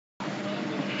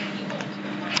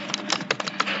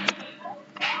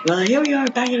Well, here we are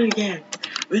back at it again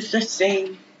with the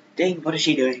same thing. What is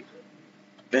she doing?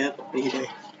 Beth, what are you doing?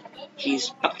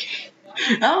 She's okay.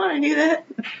 I don't want to do that.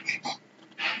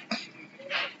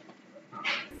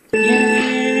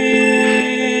 Yay!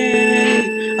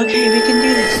 Okay, we can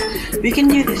do this. We can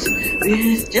do this.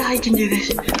 I can do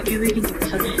this. Okay, we can do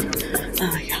this. Okay. Oh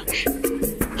my gosh.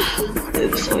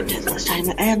 It was so intense last time.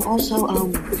 And also,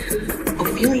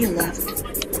 Ophelia left.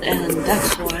 And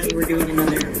that's why we're doing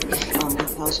another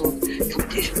household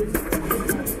competition.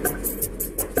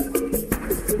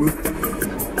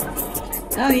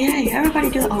 Oh yay, everybody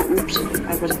do it. Oh oops,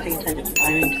 I wasn't paying attention.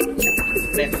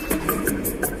 There.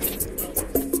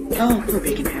 Oh, poor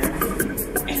bacon hair.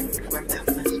 And where that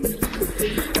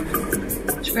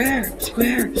was. Square,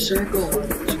 square, circle,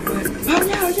 square. Oh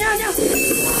no, no, no!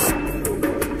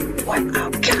 What? Oh,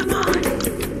 come on!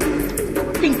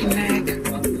 Thinking lag.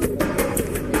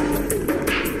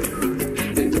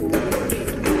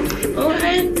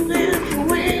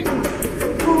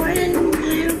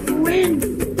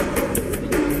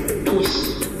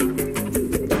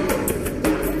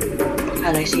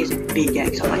 And I see a big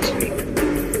X on my screen.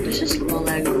 This is low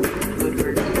lag good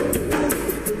work.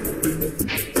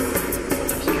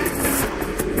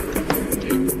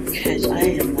 Because I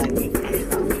am lagging out.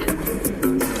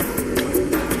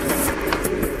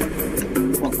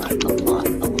 Well, not a lot.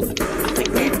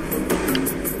 Like that.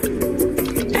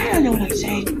 I don't know what I'm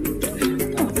saying. I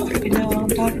don't freaking know what I'm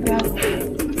talking about.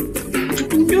 You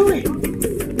can do it.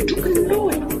 You can do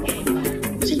it.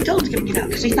 See, Dylan's gonna get out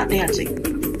because he's not dancing.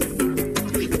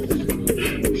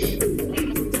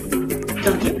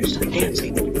 Don't ever stop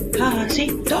dancing. See?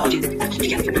 Told you. That's what you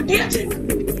get for not dancing.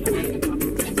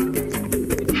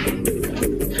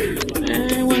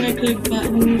 I wanna click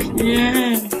buttons.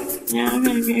 Yeah. Yeah.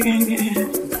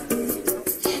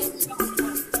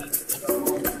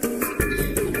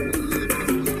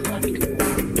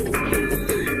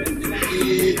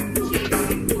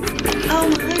 Oh,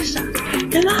 Melissa.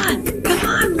 Come on. Come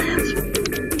on, Liv.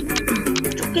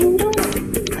 You can do it.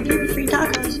 I'll give you free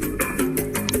tacos.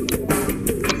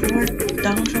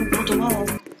 Donald Trump built a wall.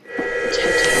 It's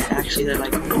head to head. Actually, they're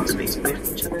like one space away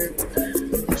from each other.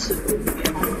 So,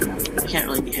 yeah. It can't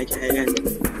really be head to head, and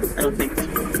I don't think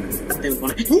they would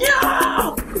want to.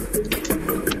 No!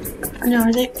 No,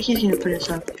 he's gonna put us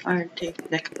up. Alright,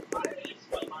 take neck.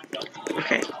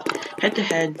 Okay. Head to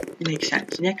head makes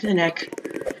sense. Neck to neck.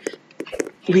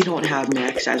 We don't have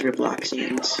necks as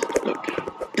Robloxians. Look.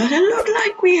 Does it look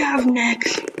like we have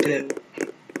necks? Hello.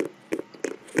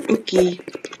 Okay.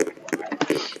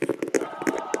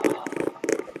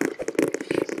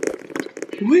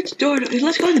 Which door?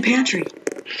 Let's go in the pantry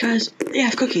because they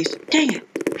have cookies. Dang it!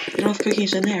 They don't have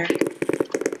cookies in there.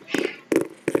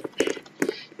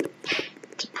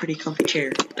 It's a pretty comfy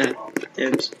chair.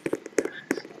 Dibs.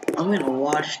 I'm gonna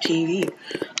watch TV.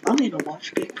 I'm gonna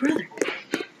watch Big Brother.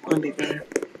 On Big Brother.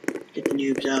 Get the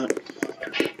noobs out.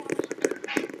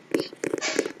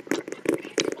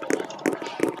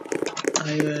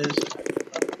 I was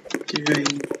doing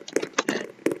that.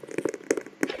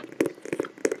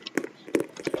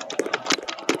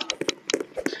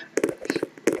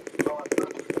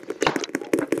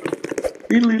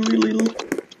 Little.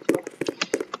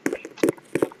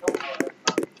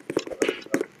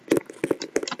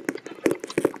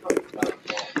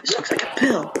 This looks like a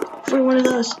pill for one of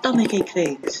those stomachache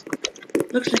things.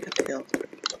 Looks like a pill.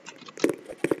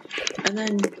 And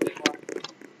then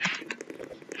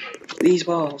these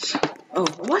walls. Oh,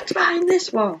 what's behind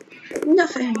this wall?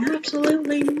 Nothing.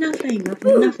 Absolutely nothing.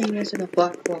 Nothing is in a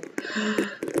black wall. Oh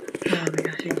my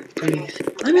gosh, I can't breathe.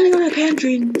 I'm gonna go to the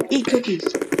pantry and eat cookies.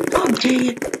 Oh, dang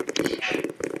it.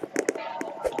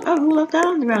 Oh, who left that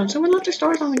on the ground? Someone left their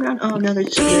stars on the ground. Oh, no, they're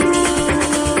just here.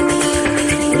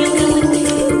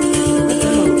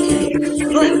 Okay.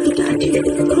 Oh, I want to die. I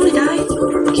want to die.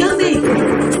 Kill me.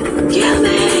 Kill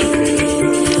me.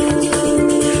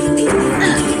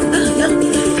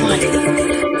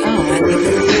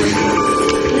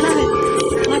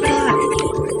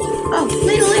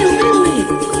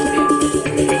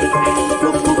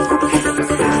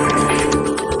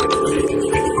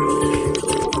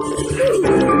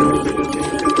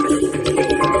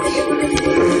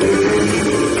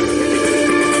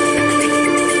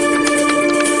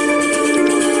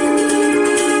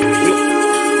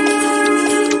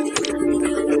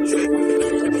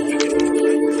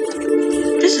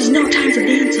 This is no time for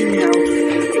dancing now.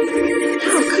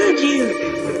 How could you?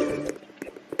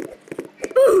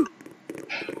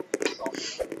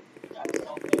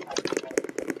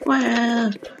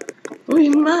 Well, we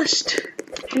must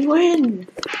win.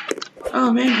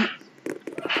 Oh man.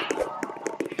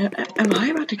 Am I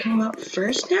about to come out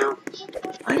first now?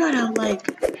 I got out like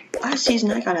last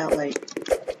season. I got out like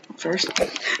first.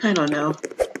 I don't know.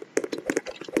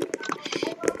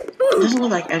 It doesn't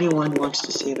look like anyone wants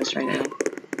to save us right now.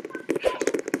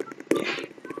 Okay.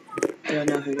 I don't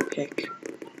know who to pick.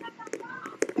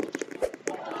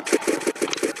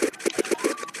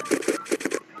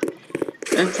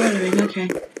 I'm following. Okay.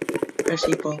 Press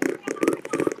equal.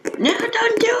 No,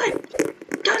 don't do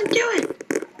it! Don't do it!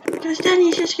 Because then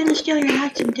he's just gonna steal your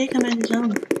hats and take them as his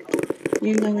own.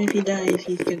 You know if he dies,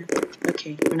 he's gonna...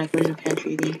 Okay, we're not going to the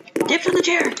pantry again. Dips on the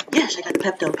chair! Yes, I got the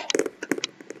Pepto.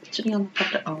 Sitting on the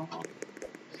Pepto. Oh.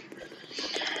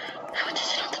 What is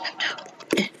it on the Pepto?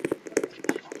 Eh.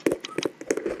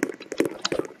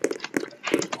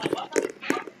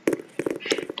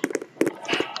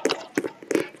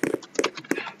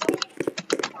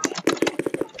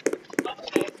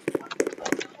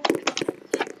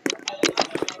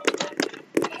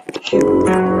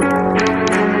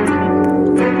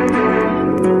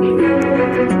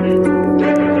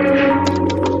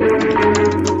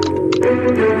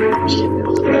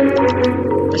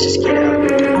 Let's just get out.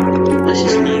 Let's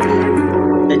just leave.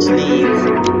 Let's leave.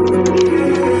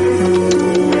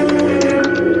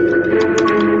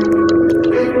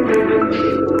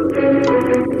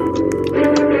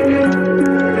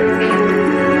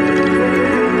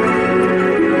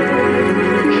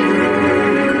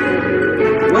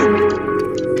 What?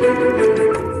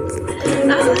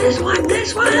 Oh, this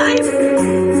one,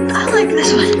 I like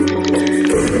this one.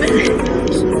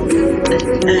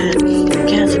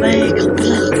 Can't wait.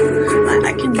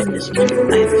 I can win this one. I've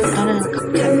done it a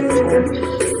couple times before.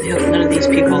 I hope none of these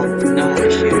people know how to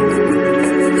shoot.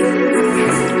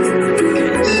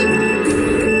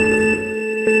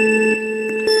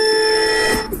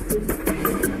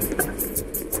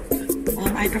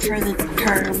 I prefer the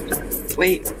term.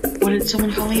 Wait, what did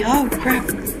someone call me? Oh, crap.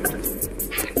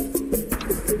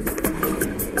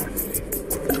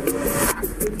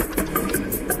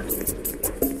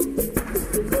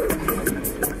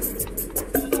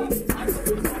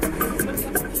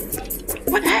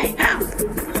 What? Hey, ow!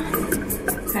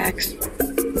 Hacks.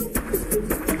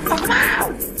 Oh,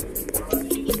 wow!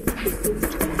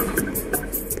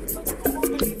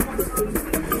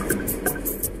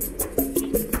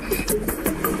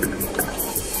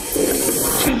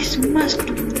 Chase must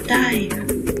die.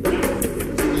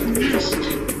 He must.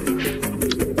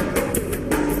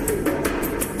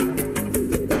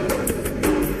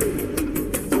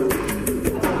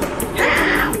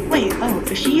 Ah! Wait, oh,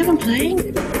 is she even playing? I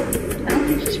don't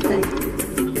think she's playing.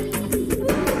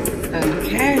 Oh, who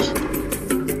cares?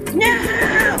 No!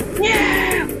 No!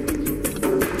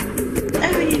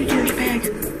 Oh, you douchebag.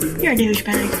 You're a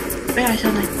douchebag. But I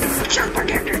sound like South Park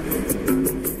character.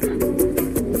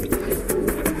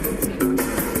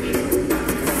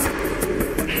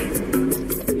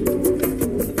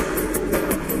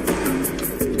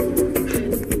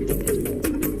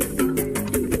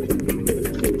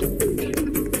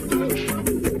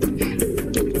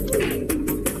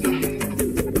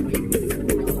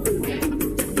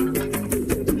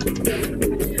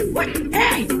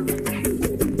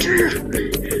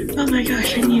 Oh my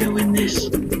gosh, I need to win this.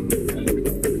 Oh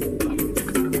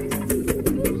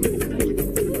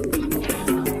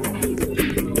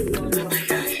my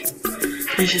gosh.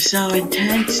 This is so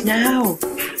intense now.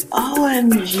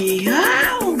 OMG.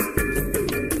 Ow!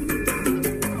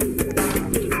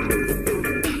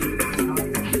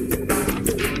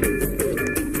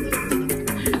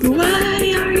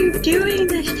 Why are you doing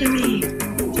this to me?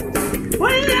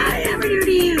 What did I ever do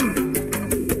to you?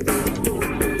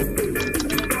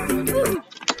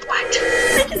 I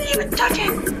didn't even touch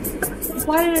it!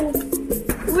 What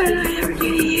did I ever do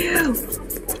to you?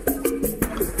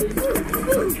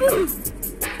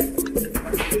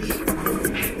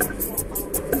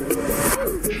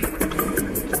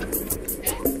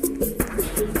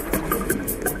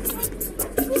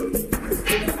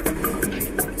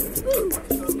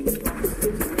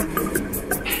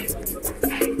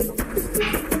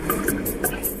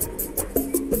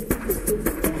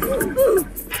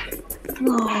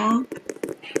 Aww.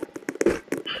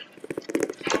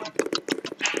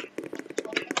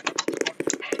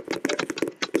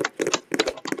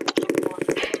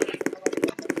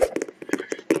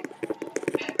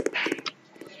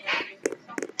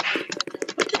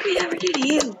 What did we ever do to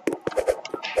you?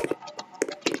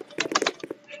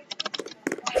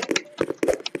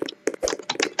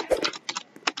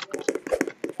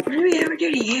 What did we ever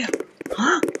do to you?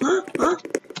 Huh? Huh? Huh?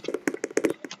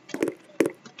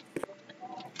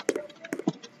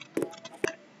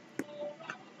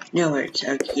 No words.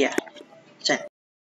 Okay, yeah.